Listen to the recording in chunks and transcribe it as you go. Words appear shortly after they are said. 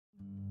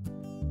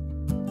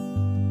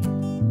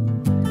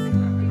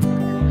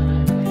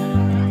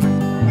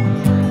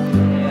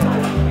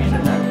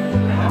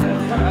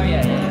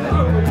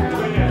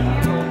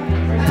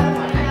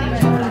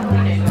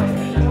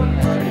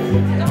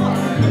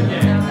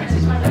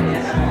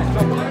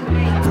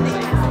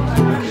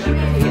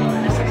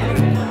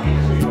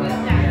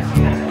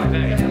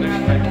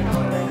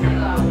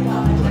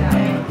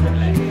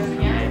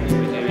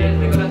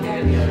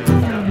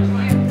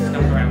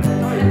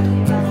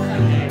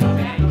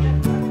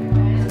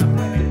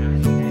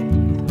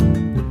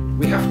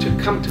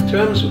come to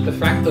terms with the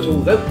fact that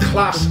although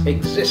class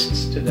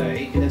exists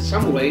today, in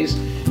some ways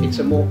it's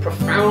a more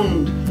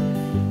profound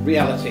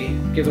reality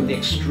given the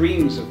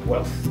extremes of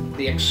wealth,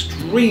 the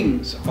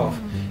extremes of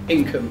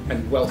income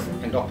and wealth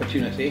and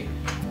opportunity.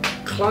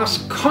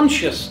 Class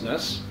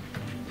consciousness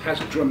has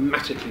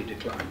dramatically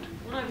declined.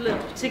 What I've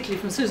learned, particularly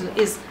from Susan,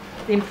 is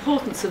the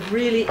importance of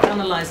really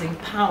analysing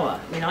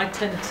power. I mean, I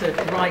tend to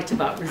write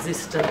about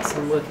resistance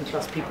and working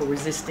class people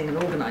resisting and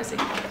organising.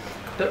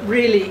 But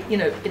really, you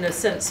know, in a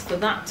sense, for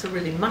that to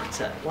really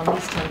matter, one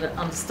needs to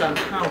understand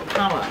how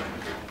power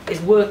is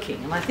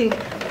working. And I think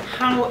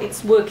how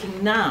it's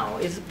working now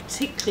is a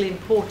particularly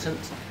important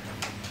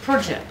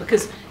project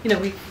because, you know,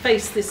 we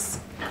face this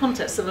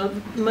context of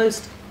a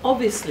most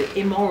obviously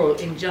immoral,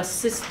 unjust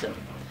system.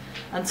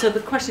 And so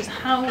the question is,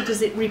 how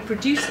does it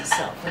reproduce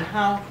itself and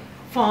how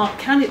far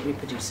can it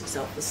reproduce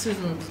itself? The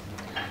Susan's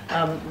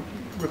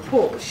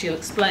report, which she'll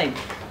explain,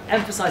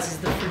 emphasises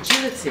the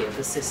fragility of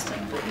the system,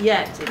 but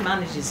yet it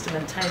manages to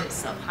maintain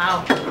itself.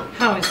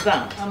 How is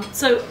that?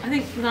 So I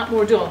think without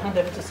more ado, I'll hand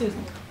over to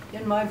Susan.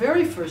 In my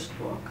very first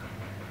book,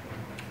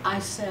 I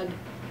said,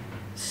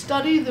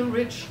 study the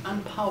rich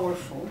and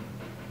powerful,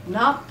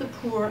 not the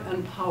poor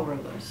and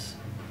powerless.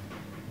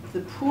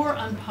 The poor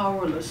and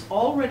powerless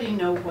already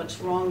know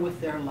what's wrong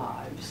with their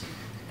lives.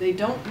 They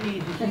don't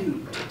need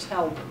you to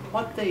tell them.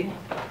 What they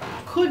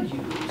could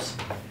use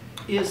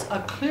is a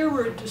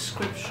clearer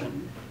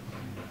description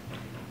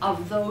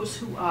of those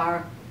who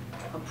are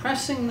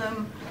oppressing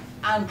them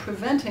and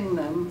preventing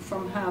them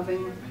from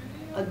having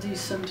a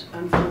decent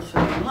and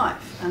fulfilling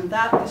life. And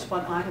that is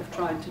what I have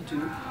tried to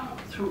do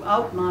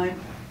throughout my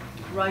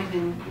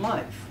writing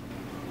life.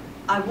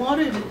 I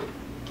wanted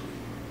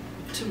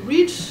to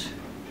reach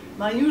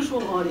my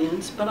usual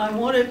audience, but I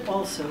wanted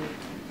also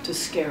to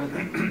scare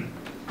them.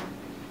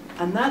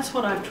 And that's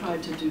what I've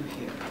tried to do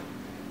here.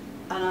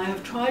 And I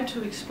have tried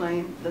to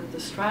explain that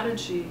the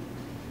strategy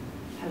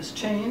has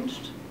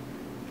changed,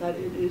 that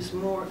it is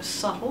more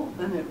subtle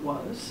than it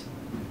was,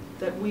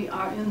 that we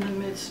are in the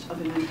midst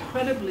of an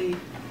incredibly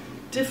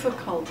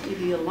difficult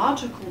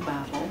ideological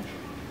battle,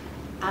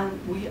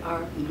 and we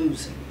are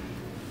losing.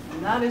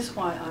 And that is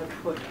why I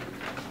put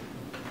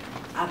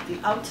at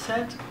the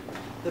outset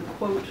the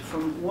quote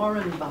from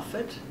Warren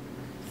Buffett,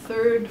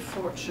 third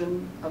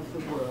fortune of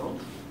the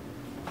world,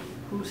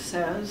 who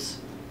says,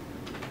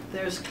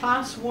 there's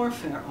class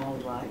warfare all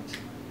right,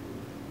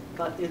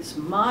 but it's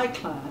my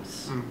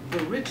class,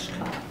 the rich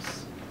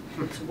class,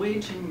 that's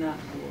waging that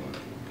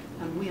war,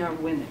 and we are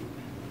winning.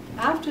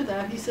 After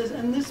that, he says,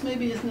 and this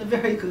maybe isn't a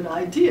very good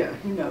idea,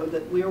 you know,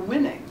 that we are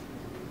winning.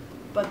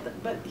 But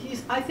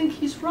I think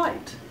he's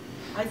right.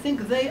 I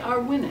think they are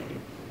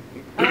winning.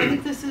 And I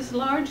think this is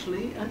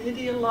largely an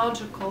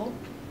ideological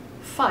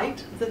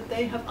fight that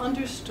they have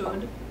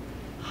understood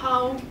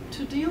how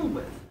to deal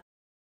with.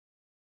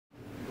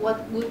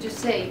 What would you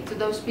say to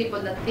those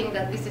people that think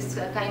that this is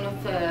a kind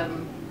of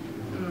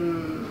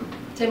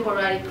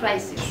temporary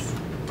crisis?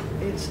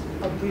 It's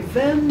a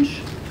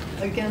revenge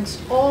against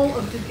all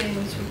of the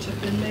gains which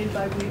have been made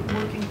by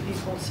working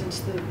people since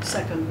the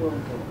Second World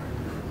War,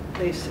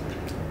 basically.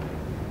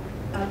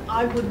 And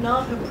I would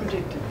not have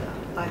predicted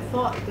that. I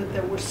thought that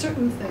there were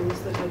certain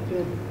things that had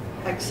been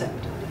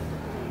accepted.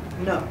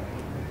 No,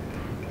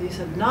 these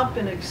have not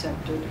been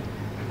accepted,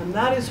 and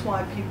that is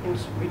why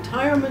people's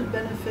retirement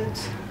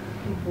benefits,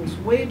 people's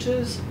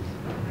wages,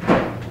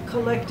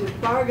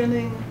 collective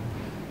bargaining,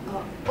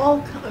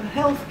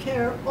 health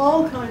care,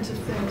 all kinds of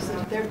things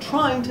that they're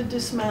trying to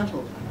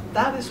dismantle.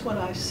 That is what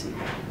I see.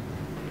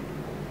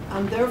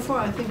 And therefore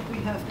I think we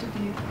have to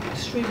be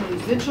extremely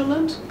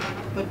vigilant,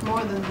 but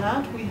more than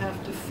that, we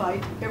have to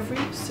fight every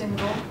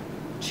single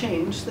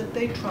change that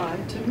they try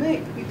to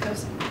make,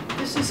 because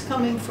this is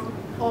coming from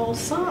all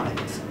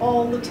sides,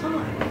 all the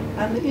time.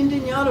 And the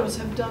Indignados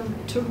have done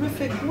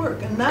terrific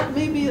work, and that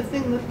may be a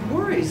thing that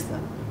worries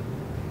them.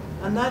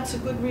 And that's a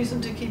good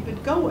reason to keep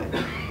it going.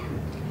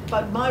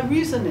 But my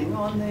reasoning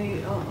on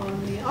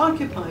the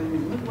Occupy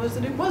movement was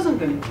that it wasn't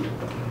going to keep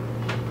going.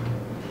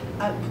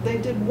 They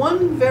did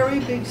one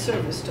very big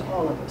service to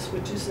all of us,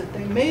 which is that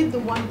they made the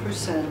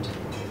 1%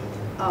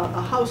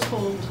 a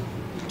household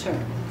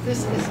term.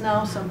 This is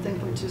now something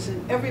which is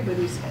in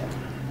everybody's head.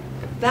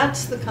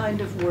 That's the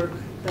kind of work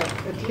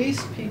that at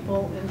least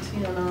people in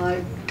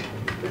TNI,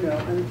 you know,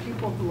 and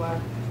people who are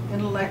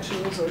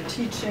intellectuals or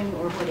teaching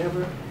or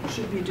whatever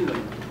should be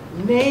doing.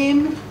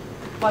 Name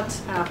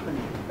what's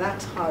happening.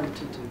 That's hard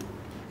to do.